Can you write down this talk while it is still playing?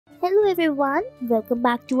Hello everyone, welcome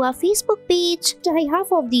back to our Facebook page. Tie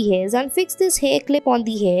half of the hairs and fix this hair clip on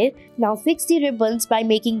the hair. Now fix the ribbons by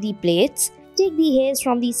making the plaits. Take the hairs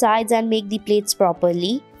from the sides and make the plaits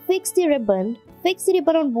properly. Fix the ribbon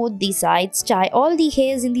on both the sides. Tie all the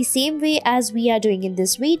hairs in the same way as we are doing in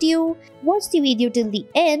this video. Watch the video till the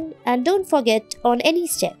end and don't forget on any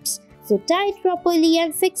steps. So tie it properly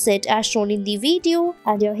and fix it as shown in the video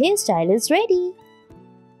and your hairstyle is ready.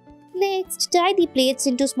 Next, tie the plaits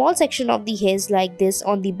into small section of the hairs like this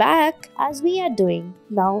on the back as we are doing.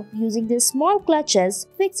 Now, using these small clutches,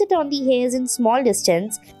 fix it on the hairs in small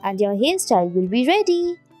distance and your hairstyle will be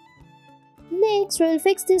ready. Next, we'll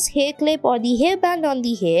fix this hair clip or the hairband on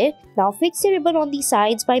the hair. Now fix the ribbon on the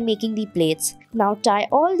sides by making the plaits. Now tie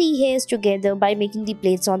all the hairs together by making the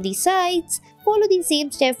plaits on the sides. Follow the same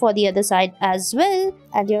step for the other side as well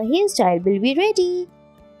and your hairstyle will be ready.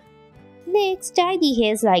 Next, tie the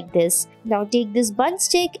hairs like this. Now take this bun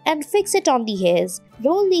stick and fix it on the hairs.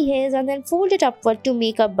 Roll the hairs and then fold it upward to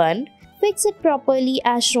make a bun. Fix it properly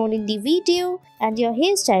as shown in the video and your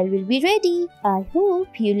hairstyle will be ready. I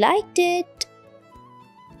hope you liked it.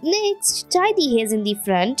 Next, tie the hairs in the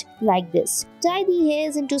front like this. Tie the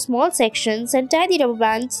hairs into small sections and tie the rubber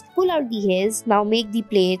bands. Pull out the hairs. Now make the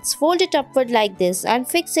plaits. Fold it upward like this and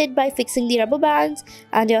fix it by fixing the rubber bands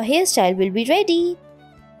and your hairstyle will be ready.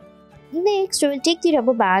 Next, we will take the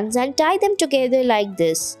rubber bands and tie them together like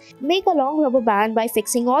this. Make a long rubber band by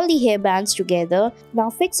fixing all the hair bands together. Now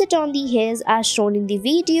fix it on the hairs as shown in the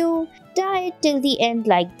video. Tie it till the end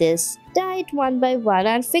like this. Tie it one by one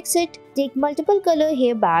and fix it. Take multiple color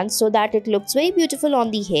hair bands so that it looks very beautiful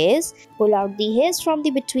on the hairs. Pull out the hairs from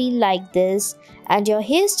the between like this and your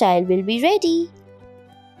hairstyle will be ready.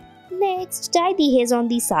 Next, tie the hairs on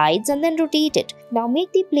the sides and then rotate it. Now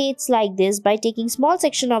make the plaits like this by taking small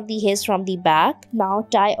section of the hairs from the back. Now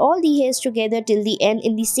tie all the hairs together till the end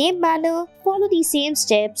in the same manner. Follow the same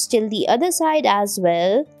steps till the other side as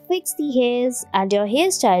well. Fix the hairs and your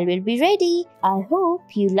hairstyle will be ready. I hope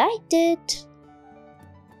you liked it.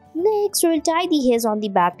 Next, we will tie the hairs on the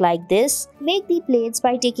back like this. Make the plaits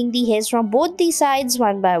by taking the hairs from both the sides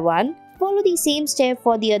one by one. Follow the same step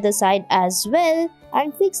for the other side as well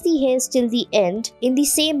and fix the hairs till the end in the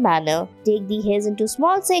same manner. Take the hairs into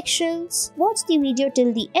small sections. Watch the video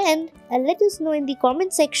till the end and let us know in the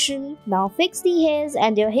comment section. Now fix the hairs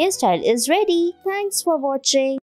and your hairstyle is ready. Thanks for watching.